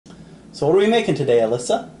So what are we making today,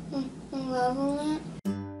 Alyssa? A lava lamp.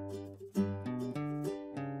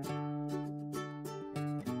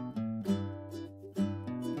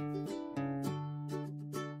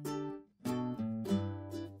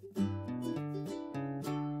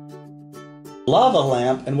 Lava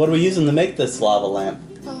lamp, and what are we using to make this lava lamp?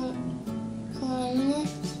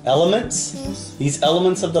 Elements. Elements? Yes. These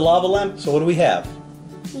elements of the lava lamp, so what do we have?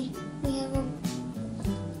 We have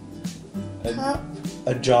a cup.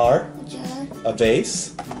 A jar. A jar. A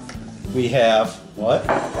vase. We have what?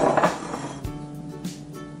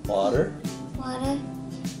 Water. Water.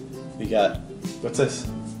 We got, what's this?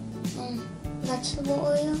 Vegetable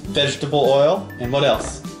oil. Vegetable oil. And what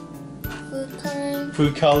else? Food coloring.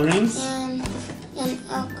 Food colorings. And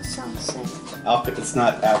Alka-Seltzer. It's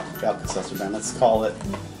not Alka-Seltzer brand. Let's call it.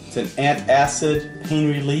 It's an antacid pain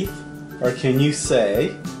relief. Or can you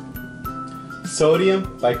say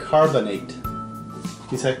sodium bicarbonate?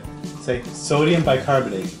 Can you say sodium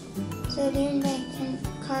bicarbonate? Sodium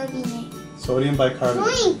bicarbonate. Sodium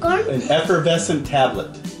bicarbonate. An effervescent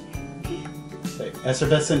tablet. Say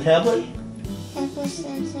effervescent tablet?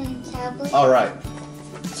 Effervescent tablet. Alright.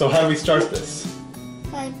 So how do we start this?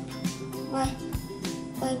 By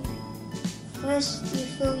first you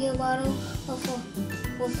fill your bottle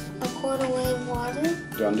with a quarter wave water. Do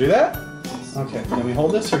you want to do that? Yes. Okay. Can we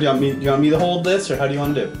hold this, or do you want me to hold this, or how do you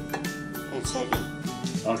want to do? It's heavy.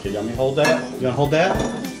 Okay. Do you want me to hold that? You want to hold that?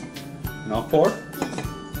 Yes. And I'll pour?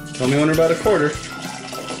 Yes. Tell me when we're about a quarter.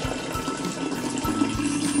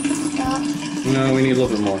 Stop. No, we need a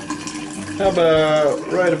little bit more. How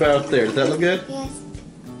about right about there? Does that look good? Yes.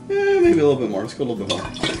 Maybe a little bit more. Let's go a little bit more.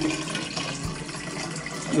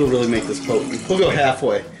 We'll really make this potent. We'll go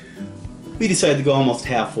halfway. We decided to go almost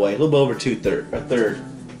halfway, a little bit over a third.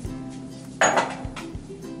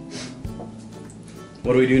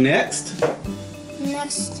 What do we do next?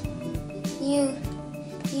 Next, you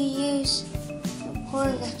pour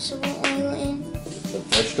vegetable oil in. The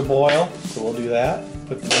vegetable oil. So we'll do that.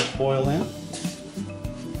 Put the vegetable oil in.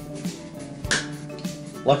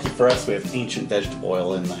 Lucky for us, we have ancient vegetable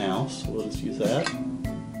oil in the house. So we'll just use that.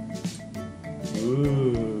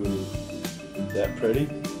 Ooh, is that pretty?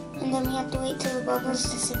 And then we have to wait till the bubbles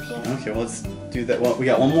disappear. Okay, well, let's do that. Well, we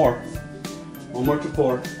got one more. One more to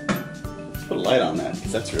pour. Let's put a light on that,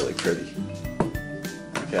 because that's really pretty.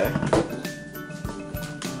 Okay.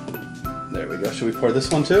 There we go. Should we pour this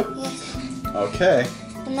one too? Yes. Okay.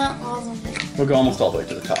 But not all of it. We'll go almost all the way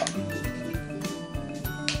to the top.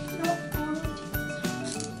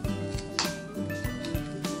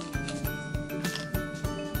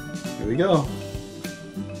 Here we go.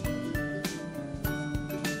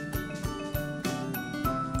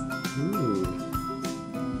 Ooh.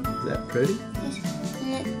 Is that pretty? Yes.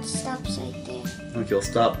 And it stops right there. Okay, we'll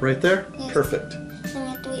stop right there? Yes. Perfect. And we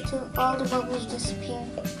have to wait till all the bubbles disappear.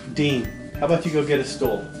 Dean, how about you go get a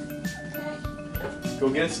stool? Go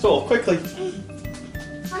get a stool, quickly.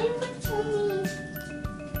 Why you wait for me?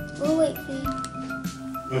 We'll wait for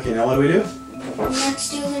you. Okay, now what do we do?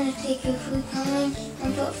 Next, you're going to take your food coloring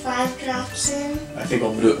and put 5 drops in. I think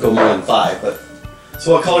we'll go more than 5, but...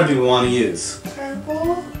 So what color do we want to use?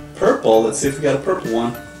 Purple. Purple? Let's see if we got a purple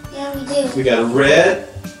one. Yeah, we do. We got a red.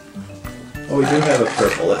 Oh, we do have a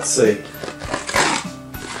purple. Let's see.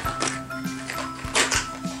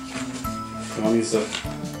 We want to use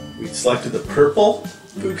we selected the purple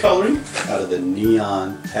food coloring out of the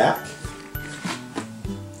neon pack.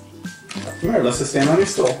 Come here, let's just stand on your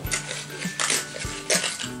stool.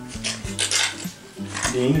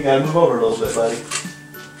 Dean, you gotta move over a little bit, buddy.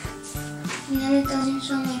 And then it doesn't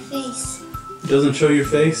show my face. It doesn't show your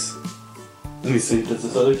face? Let me see, does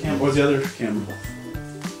this other camera, where's the other camera?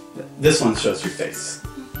 This one shows your face.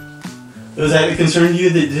 Does that concern you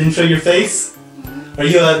that it didn't show your face? Are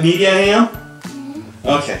you a media ham?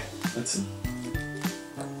 Okay, let's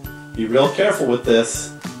be real careful with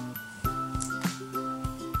this. I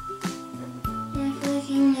feel like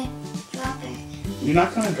I'm going to drop it. You're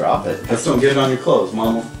not going to drop it. Just don't get it on your clothes,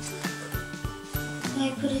 Mama. Can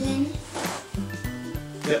I put it in?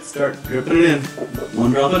 Yep, start dripping it in.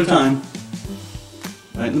 One drop at a time.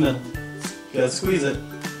 Right in the middle. You gotta squeeze it.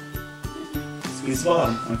 Squeeze the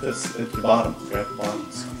bottom, like this, at the bottom. Grab the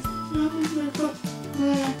bottom. Squeeze. No, I'm going to put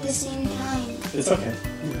one at the same time. It's okay.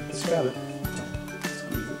 Here, just grab it.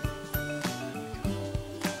 Squeeze it.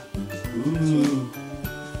 Ooh.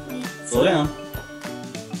 Wait. Slow down. 4,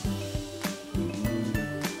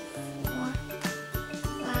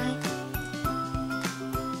 5.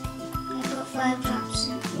 I put 5 drops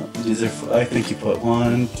in. These are, I think you put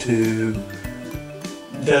 1, 2. Do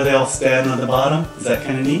they all stand on the bottom? Is that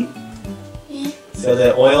kind of neat? Yeah. So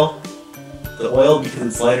that oil, the oil, because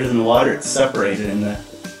it's lighter than the water, it's separated and the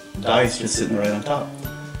dye is just sitting right on top.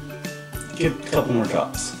 Give a couple more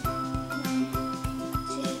drops.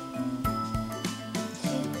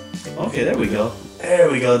 Okay, there we go. There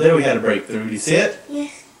we go. There we had a breakthrough. Do you see it?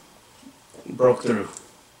 Yes. Broke through.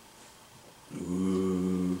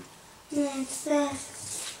 Ooh. That's the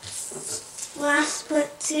last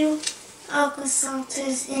but 2 alka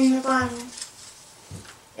salters in the bottle.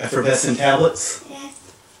 Effervescent tablets. Yes.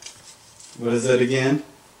 What is it again?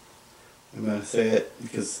 I'm going to say it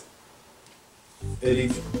because it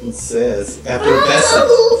even says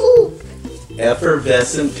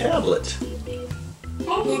effervescent tablet.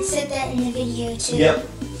 It said that in the video too. Yep.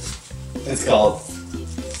 It's called,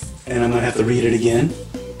 and I'm going to have to read it again,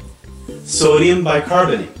 sodium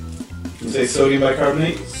bicarbonate. You say sodium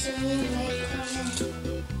bicarbonate? Sodium bicarbonate.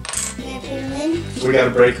 Can I put them in? We got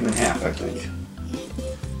to break them in half, I think.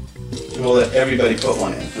 And we'll let everybody put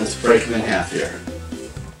one in. Let's break them in half here.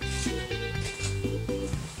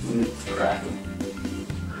 Crack them.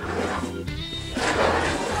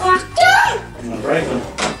 Crack them! I'm going to break them.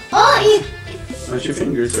 Oh, you... Watch your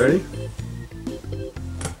fingers, ready?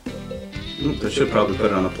 I should probably put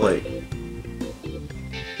it on a plate.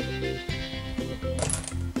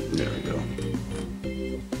 There we go.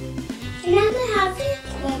 You're not gonna have it?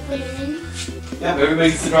 Can I put it in? Yeah, everybody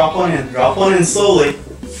gets to drop one in. Drop one in slowly.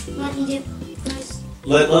 What do you do first?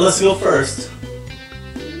 Let us go first.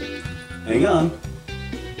 Hang on.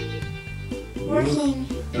 Working.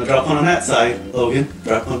 Now drop one on that side, Logan.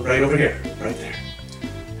 Drop one right over here. Right there.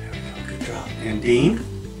 There we go. Good drop. And Dean.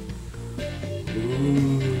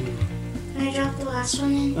 Ooh. Can I drop the last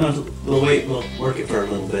one in? We'll wait. We'll work it for a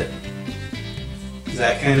little bit. Is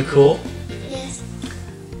that kind of cool? Yes.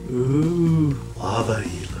 Ooh. Lava-y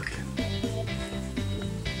looking.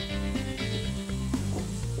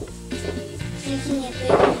 Making it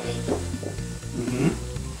big and big. Mm-hmm.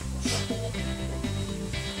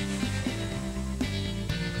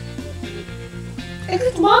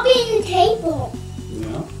 It's wobbling the table.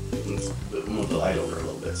 Yeah. Let's move the light over a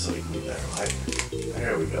little bit so we can get better light.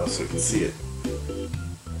 There we go, so we can see it.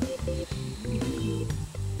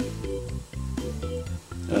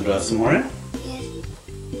 Gonna draw some more in? Yes.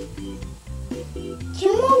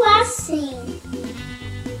 2 more last thing.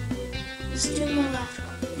 Let's do more left.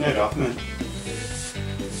 Yeah, drop them in.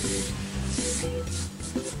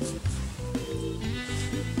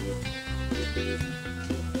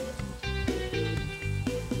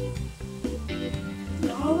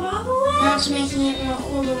 Now it's making it more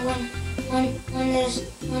cooler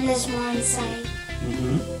when there's more inside.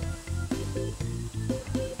 Mm-hmm.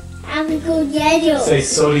 I would go yellow. Say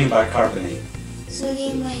sodium bicarbonate.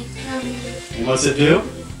 Sodium bicarbonate. And what's it do?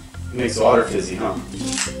 It makes water fizzy, huh?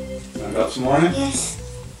 Yes. Wanna drop some more in? Yes.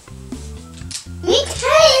 Me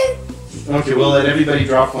too. Okay, we'll let everybody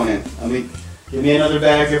drop one in. Give me another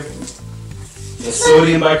bag of the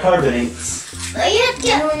sodium bicarbonate. Oh, you have to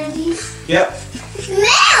get one of these. Yep. It's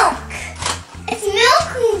milk. It's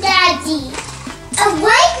milk, Daddy. I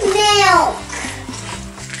like milk.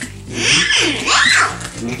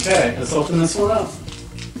 Milk. Okay, let's open this one up.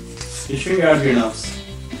 Get your finger out of your nose.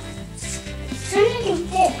 Something like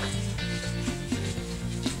this.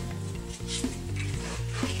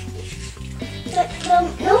 But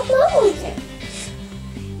no bubbles.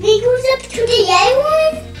 It goes up to the yellow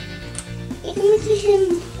one. It goes to him.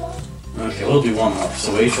 Okay, we'll do one more.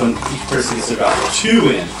 So each person gets to drop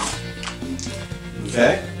 2 in.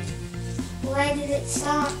 Okay? Why did it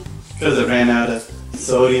stop? Because it ran out of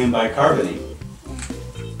sodium bicarbonate.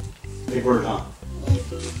 Big word, huh?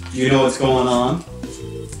 You know what's going on?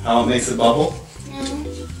 How it makes it bubble? No.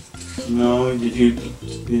 No? Did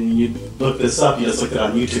you look this up? You just looked it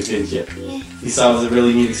on YouTube, didn't you? Yeah. You saw it was a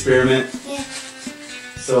really neat experiment? Yeah.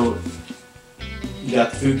 So, you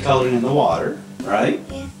got the food coloring in the water, right?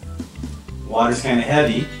 Yeah. Water's kind of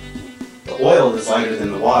heavy. The oil is lighter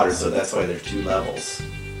than the water, so that's why there are 2 levels.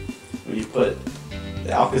 When you put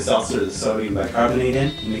the Alka-Seltzer, the sodium bicarbonate in,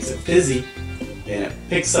 it makes it fizzy, and it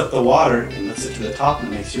picks up the water and lifts it to the top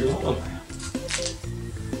and makes your hologram.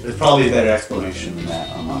 There's probably a better explanation than that.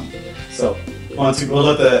 So, we'll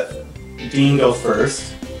let the Dean go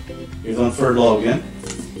first. Here's one for Logan.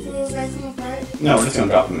 No, we're just gonna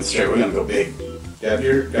drop them in straight. We're gonna go big.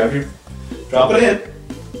 Drop it in.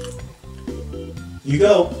 You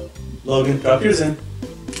go. Logan, drop yours in.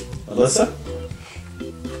 Alyssa?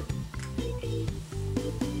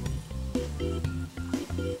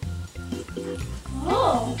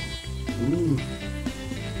 Oh. Ooh.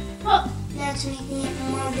 Oh. That's making it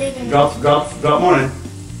more bigger. Drop more in.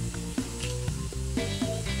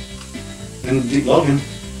 And Logan.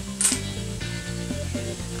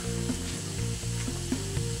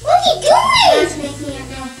 are you doing? That's making it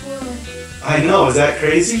more forward. I know, is that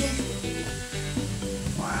crazy?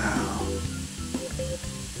 Wow.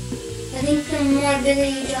 I think the more bigger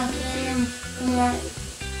you drop it in, the more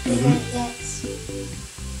bigger it gets.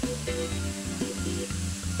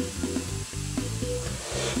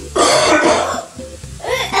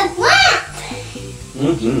 A lamp.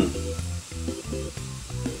 Mm-hmm.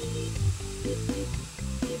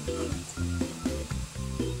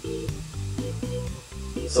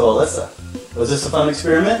 So Alyssa, was this a fun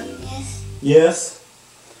experiment? Yes. Yes.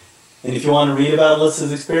 And if you want to read about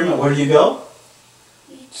Alyssa's experiment, where do you go?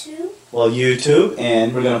 YouTube. Well, YouTube,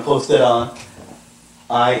 and we're going to post it on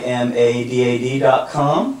ImaDAD.com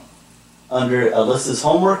under Alyssa's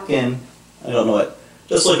homework, and I don't know what.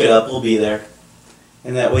 Just look it up, we'll be there.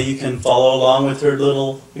 And that way you can follow along with her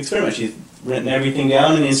little experiment. She's written everything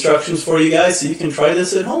down and instructions for you guys so you can try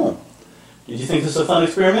this at home. Did you think this was a fun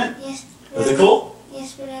experiment? Yes. Was it cool?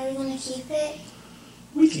 Yes, but are we going to keep it?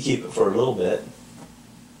 We could keep it for a little bit.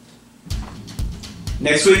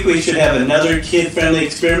 Next week we should have another kid-friendly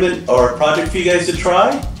experiment or project for you guys to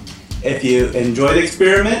try. If you enjoyed the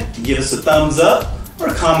experiment, give us a thumbs up or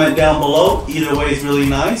a comment down below. Either way is really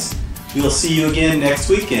nice. We'll see you again next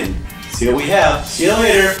week and see what we have. See you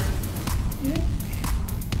later.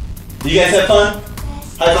 You guys have fun?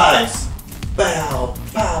 Yes. High fives. Bow,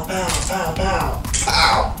 bow, bow, bow, bow,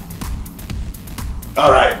 bow.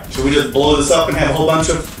 All right, should we just blow this up and have a whole bunch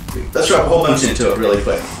of, let's drop a whole bunch into it really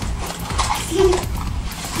quick.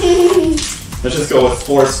 Let's just go with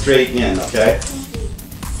 4 straight in, okay?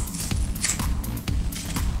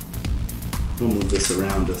 We'll move this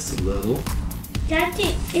around just a little.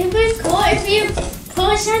 Daddy, it was cool if you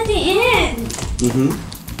push at the end. Mm-hmm.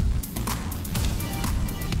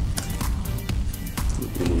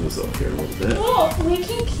 We'll move this up here a little bit. Oh, we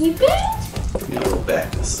can keep it? Yeah, we'll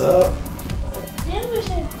back this up. Then we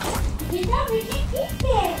should. We can keep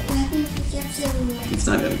it. I think it gets everywhere. It's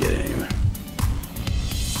not going to get anywhere.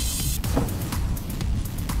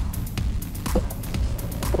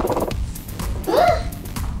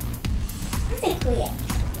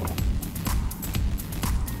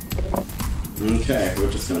 Okay,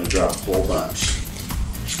 we're just going to drop a whole bunch.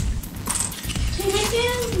 Can I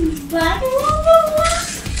do black one?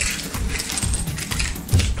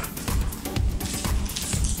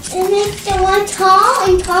 And make the one tall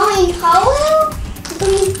and tall and taller.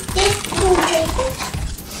 Then this will break it.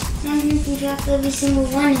 I think we drop every single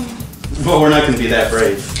one in. Well, we're not going to be that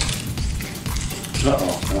brave.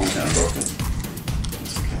 Uh-oh, that one's kind of broken.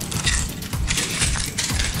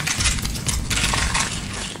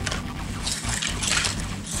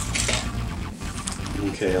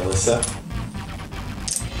 Okay, Alyssa.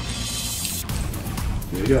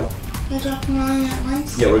 Here we go. You drop them all in at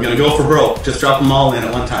once? Yeah, we're gonna go for broke. Just drop them all in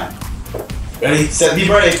at one time. Ready, set, be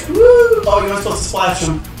brave. Woo! Oh, you're not supposed to splash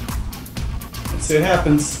them. Let's see what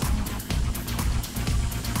happens.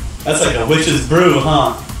 That's like a witch's brew,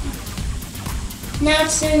 huh? Now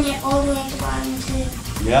it's doing it all the way at the bottom too.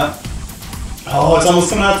 Yeah. Oh, it's almost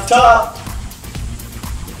coming out the top.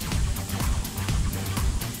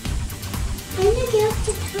 I'm gonna get up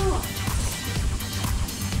the top.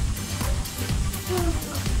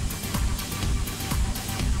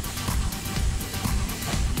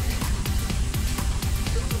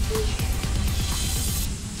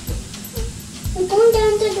 I'm going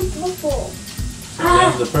down to the purple.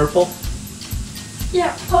 There's the purple.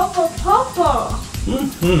 Yeah, purple.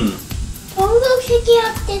 Mm-hmm. Purple should get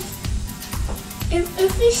up this.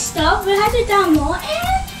 If we stop, we have to down more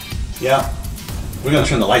air? Yeah. We're gonna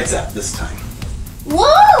turn the lights out this time.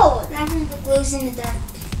 Whoa! That one glows in the dark.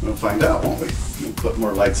 We'll find out, won't we? We'll put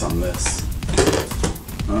more lights on this.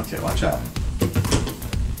 Okay, watch out.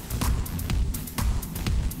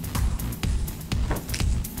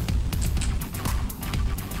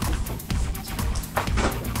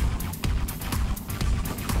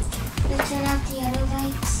 We'll turn out the other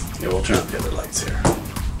lights. Yeah, we'll turn up the other lights here.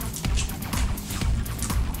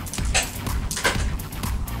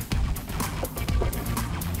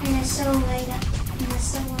 And it's so light up. And it's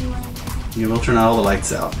so one light up. Yeah, we'll turn all the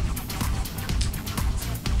lights out.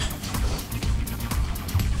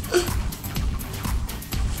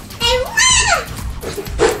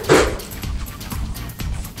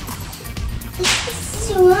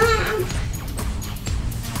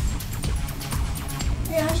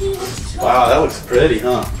 Wow, that looks pretty,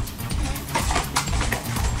 huh?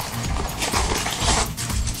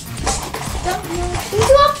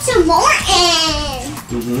 Drop some more in.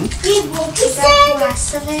 Mm-hmm. Did what you Is that said? the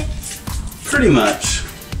rest of it? Pretty much.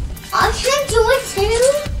 I can do it too.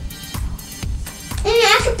 And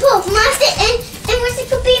I can put mustard and mustard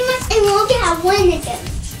could be mustard and we'll get one of them.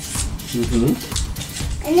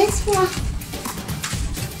 Mm-hmm. And this one.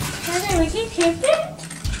 Mother, we can keep it?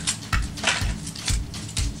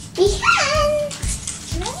 We can.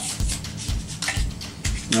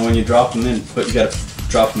 Now when you drop them in, you gotta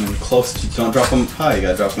drop them in close. Don't drop them high, you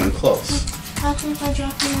gotta drop them in close. How can I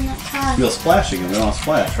drop them in that car? You'll splash again. We don't want to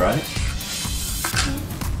splash, right?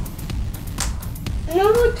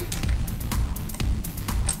 No.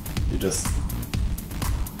 You just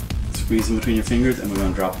squeeze them between your fingers and we're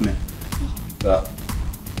gonna drop them in. Well,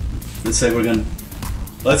 let's say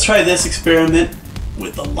let's try this experiment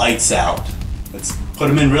with the lights out. Let's put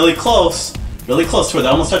them in really close to where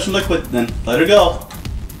they're almost touching liquid, then let her go.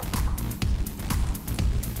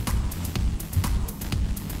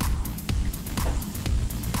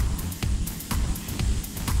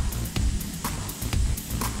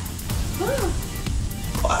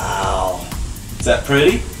 Wow. Is that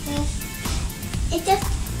pretty? Yes. It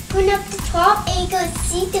just went up the top and you can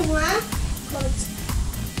see the one.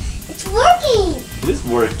 It's working. It is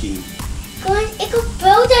working. It could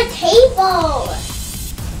build a table.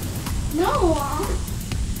 No.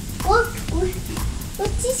 Look,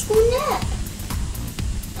 what's this going up?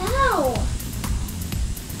 Ow.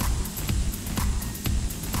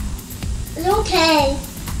 It's okay.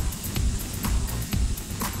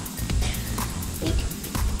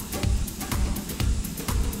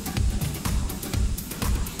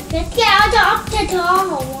 Let's get out up the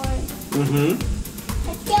tall one. Mm-hmm.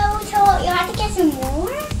 Let's go to, you have to get some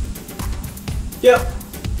more? Yep.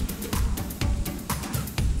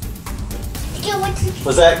 Okay,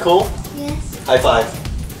 Was that cool? yes. High five.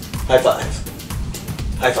 High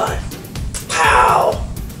five. High five. Pow!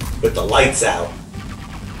 With the lights out.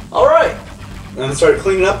 Alright. Want to start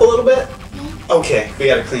cleaning up a little bit? Yeah. Okay, we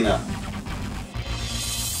gotta clean up.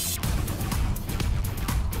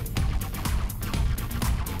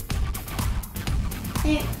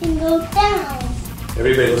 It can go down.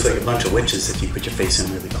 Everybody looks like a bunch of witches if you put your face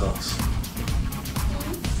in really close.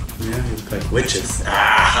 Yeah, you look like witches. Ah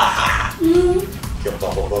ha ha. Mm-hmm.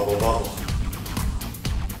 Bubble, bubble, bubble.